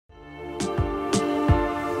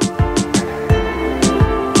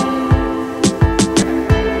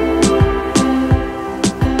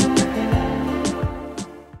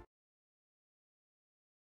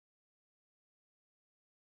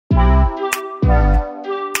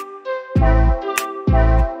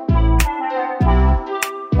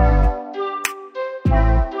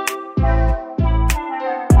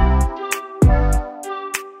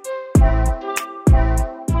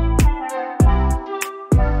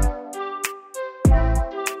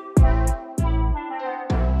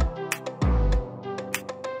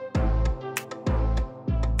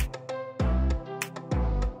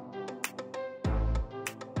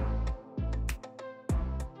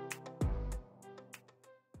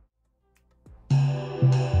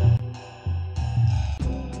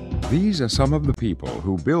These are some of the people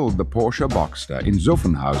who build the Porsche Boxster in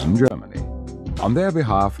Zuffenhausen, Germany. On their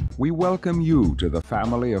behalf, we welcome you to the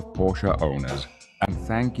family of Porsche owners and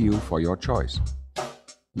thank you for your choice.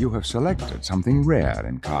 You have selected something rare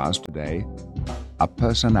in cars today, a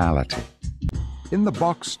personality. In the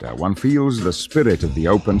Boxster, one feels the spirit of the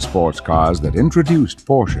open sports cars that introduced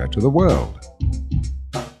Porsche to the world.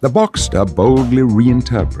 The Boxster boldly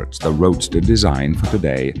reinterprets the roadster design for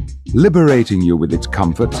today, liberating you with its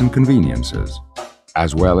comforts and conveniences,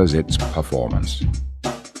 as well as its performance.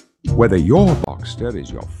 Whether your Boxster is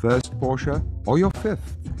your first Porsche or your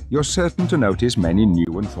fifth, you're certain to notice many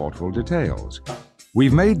new and thoughtful details.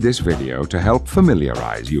 We've made this video to help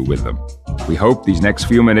familiarize you with them. We hope these next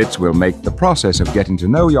few minutes will make the process of getting to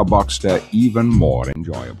know your Boxster even more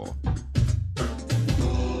enjoyable.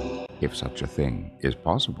 If such a thing is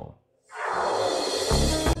possible.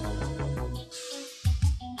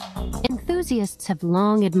 Enthusiasts have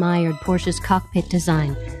long admired Porsche's cockpit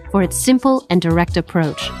design for its simple and direct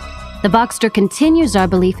approach. The Boxster continues our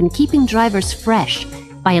belief in keeping drivers fresh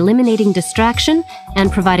by eliminating distraction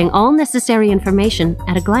and providing all necessary information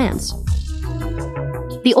at a glance.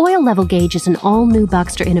 The oil level gauge is an all-new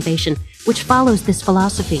Boxster innovation which follows this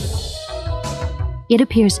philosophy. It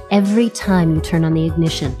appears every time you turn on the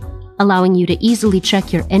ignition, allowing you to easily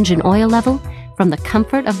check your engine oil level from the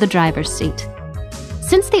comfort of the driver's seat.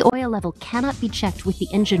 Since the oil level cannot be checked with the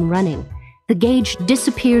engine running, the gauge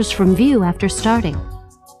disappears from view after starting.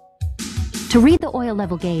 To read the oil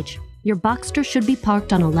level gauge, your Boxster should be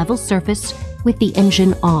parked on a level surface with the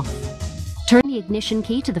engine off. Turn the ignition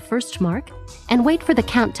key to the first mark and wait for the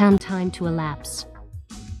countdown time to elapse.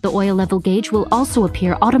 The oil level gauge will also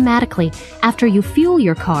appear automatically after you fuel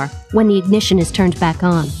your car when the ignition is turned back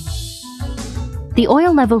on. The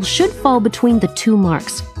oil level should fall between the two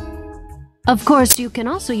marks. Of course, you can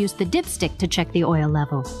also use the dipstick to check the oil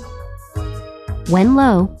level. When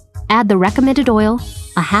low, add the recommended oil,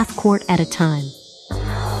 a half quart at a time.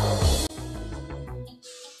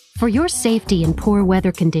 For your safety in poor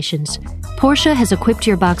weather conditions, Porsche has equipped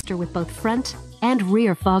your Boxster with both front and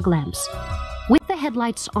rear fog lamps. With the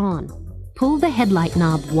headlights on, pull the headlight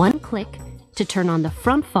knob one click to turn on the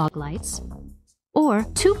front fog lights, or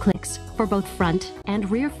 2 clicks for both front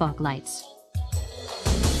and rear fog lights.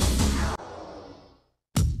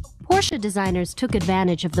 Porsche designers took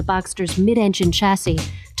advantage of the Boxster's mid-engine chassis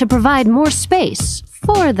to provide more space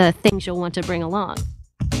for the things you'll want to bring along.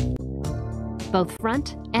 Both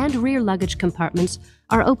front and rear luggage compartments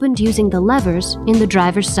are opened using the levers in the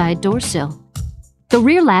driver's side door sill. The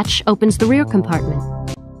rear latch opens the rear compartment.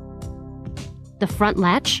 The front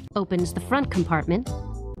latch opens the front compartment.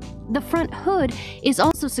 The front hood is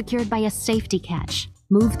also secured by a safety catch.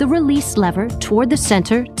 Move the release lever toward the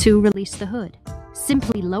center to release the hood.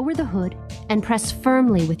 Simply lower the hood and press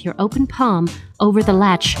firmly with your open palm over the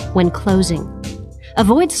latch when closing.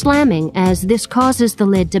 Avoid slamming as this causes the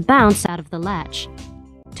lid to bounce out of the latch.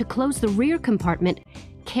 To close the rear compartment,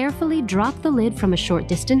 carefully drop the lid from a short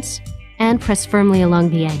distance and press firmly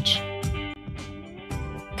along the edge.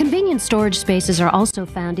 Convenient storage spaces are also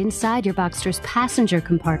found inside your Boxster's passenger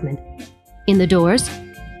compartment. In the doors,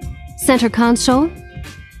 center console,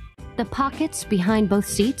 the pockets behind both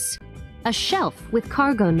seats, a shelf with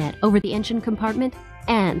cargo net over the engine compartment,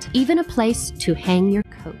 and even a place to hang your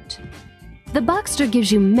coat. The Boxster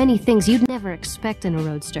gives you many things you'd never expect in a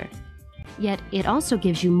roadster. Yet it also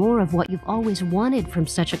gives you more of what you've always wanted from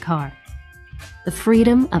such a car: the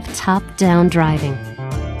freedom of top-down driving.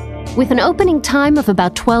 With an opening time of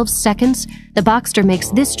about 12 seconds, the Boxster makes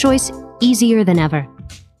this choice easier than ever.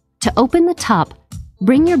 To open the top,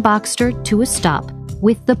 bring your Boxster to a stop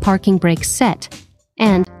with the parking brake set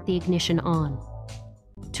and the ignition on.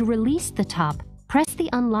 To release the top, press the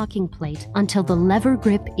unlocking plate until the lever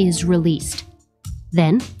grip is released.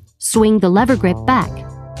 Then, swing the lever grip back.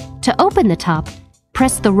 To open the top,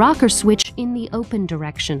 press the rocker switch in the open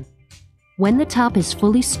direction. When the top is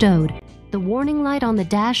fully stowed, the warning light on the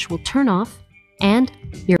dash will turn off, and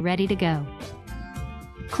you're ready to go.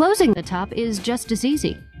 Closing the top is just as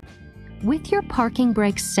easy. With your parking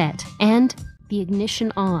brake set and the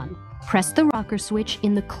ignition on, press the rocker switch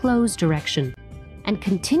in the close direction, and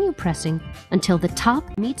continue pressing until the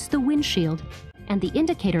top meets the windshield and the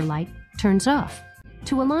indicator light turns off.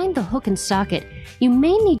 To align the hook and socket, you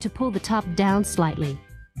may need to pull the top down slightly,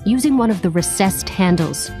 using one of the recessed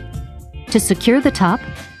handles. To secure the top,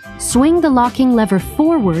 swing the locking lever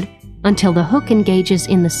forward until the hook engages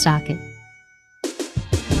in the socket.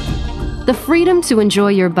 The freedom to enjoy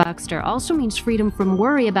your Boxster also means freedom from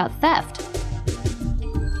worry about theft.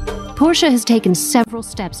 Porsche has taken several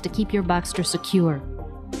steps to keep your Boxster secure.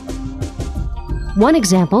 One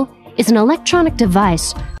example is an electronic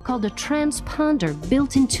device called a transponder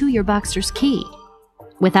built into your Boxster's key.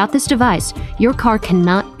 Without this device, your car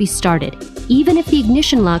cannot be started, even if the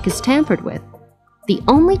ignition lock is tampered with. The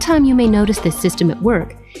only time you may notice this system at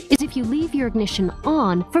work is if you leave your ignition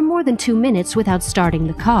on for more than 2 minutes without starting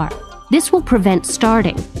the car. This will prevent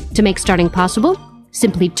starting. To make starting possible,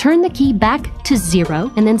 simply turn the key back to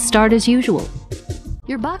 0 and then start as usual.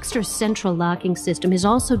 Your Boxster's central locking system is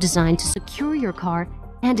also designed to secure your car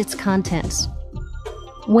and its contents.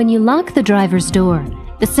 When you lock the driver's door,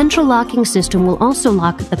 the central locking system will also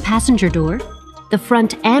lock the passenger door, the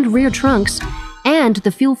front and rear trunks, and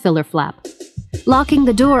the fuel filler flap. Locking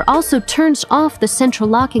the door also turns off the central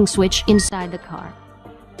locking switch inside the car.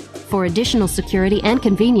 For additional security and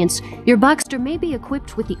convenience, your Boxster may be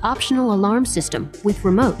equipped with the optional alarm system with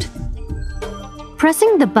remote.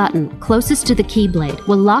 Pressing the button closest to the key blade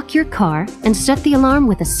will lock your car and set the alarm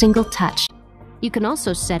with a single touch. You can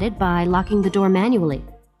also set it by locking the door manually.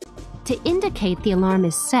 To indicate the alarm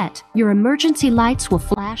is set, your emergency lights will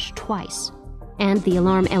flash twice, and the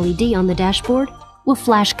alarm LED on the dashboard will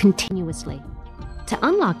flash continuously. To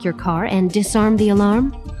unlock your car and disarm the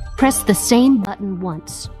alarm, press the same button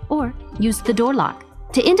once, or use the door lock.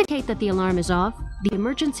 To indicate that the alarm is off, the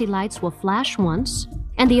emergency lights will flash once,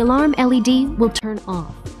 and the alarm LED will turn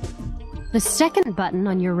off. The second button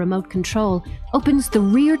on your remote control opens the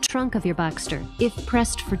rear trunk of your Boxster if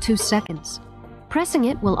pressed for 2 seconds. Pressing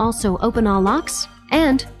it will also open all locks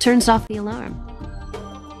and turns off the alarm.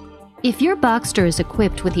 If your Boxster is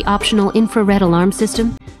equipped with the optional infrared alarm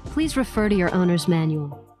system, please refer to your owner's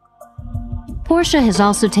manual. Porsche has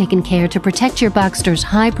also taken care to protect your Boxster's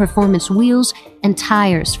high-performance wheels and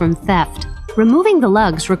tires from theft. Removing the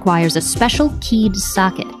lugs requires a special keyed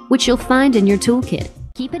socket, which you'll find in your toolkit.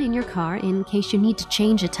 Keep it in your car in case you need to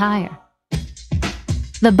change a tire.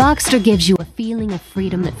 The Boxster gives you a feeling of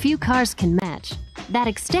freedom that few cars can match. That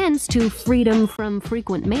extends to freedom from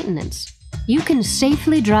frequent maintenance. You can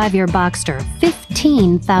safely drive your Boxster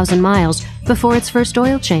 15,000 miles before its first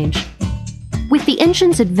oil change. With the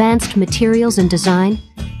engine's advanced materials and design,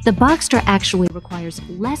 the Boxster actually requires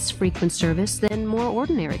less frequent service than more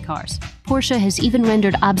ordinary cars. Porsche has even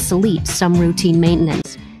rendered obsolete some routine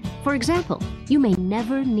maintenance. For example, you may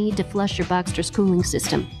never need to flush your Boxster's cooling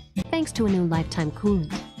system, thanks to a new lifetime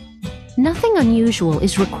coolant. Nothing unusual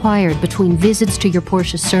is required between visits to your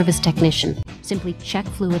Porsche service technician. Simply check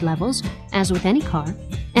fluid levels, as with any car,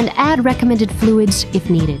 and add recommended fluids if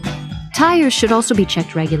needed. Tires should also be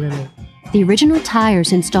checked regularly. The original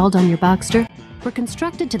tires installed on your Boxster were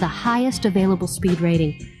constructed to the highest available speed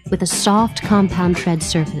rating, with a soft compound tread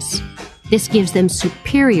surface. This gives them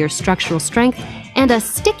superior structural strength and a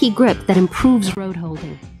sticky grip that improves road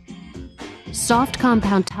holding. Soft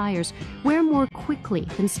compound tires wear more quickly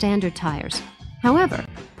than standard tires. However,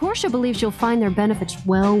 Porsche believes you'll find their benefits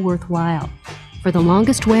well worthwhile. For the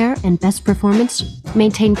longest wear and best performance,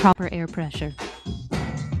 maintain proper air pressure.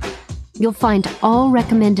 You'll find all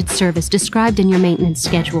recommended service described in your maintenance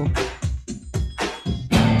schedule.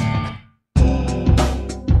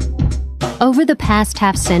 Over the past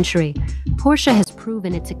half-century, Porsche has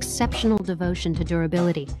proven its exceptional devotion to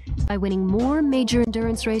durability by winning more major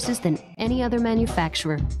endurance races than any other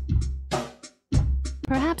manufacturer.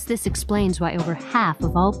 Perhaps this explains why over half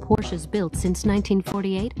of all Porsches built since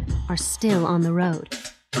 1948 are still on the road,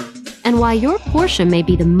 and why your Porsche may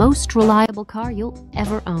be the most reliable car you'll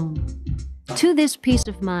ever own. To this peace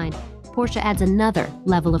of mind, Porsche adds another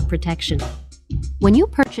level of protection. When you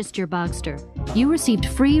purchased your Boxster, you received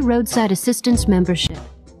free roadside assistance membership.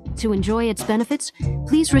 To enjoy its benefits,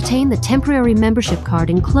 please retain the temporary membership card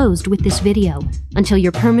enclosed with this video until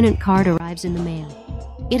your permanent card arrives in the mail.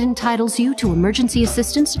 It entitles you to emergency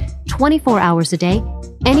assistance 24 hours a day,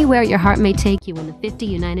 anywhere your heart may take you in the 50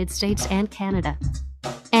 United States and Canada.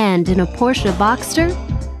 And in a Porsche Boxster,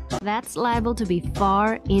 that's liable to be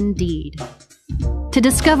far indeed. To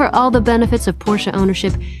discover all the benefits of Porsche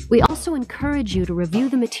ownership, we also encourage you to review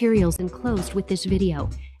the materials enclosed with this video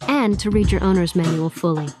and to read your owner's manual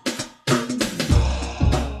fully.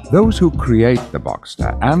 Those who create the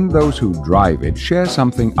Boxster and those who drive it share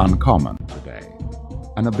something uncommon today: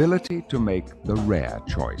 an ability to make the rare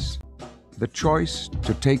choice. The choice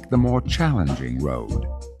to take the more challenging road.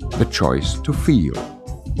 The choice to feel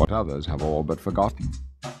what others have all but forgotten.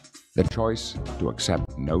 The choice to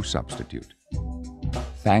accept no substitute.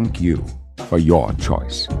 Thank you for your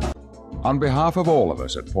choice. On behalf of all of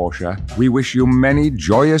us at Porsche, we wish you many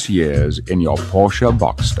joyous years in your Porsche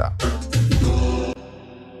Boxster.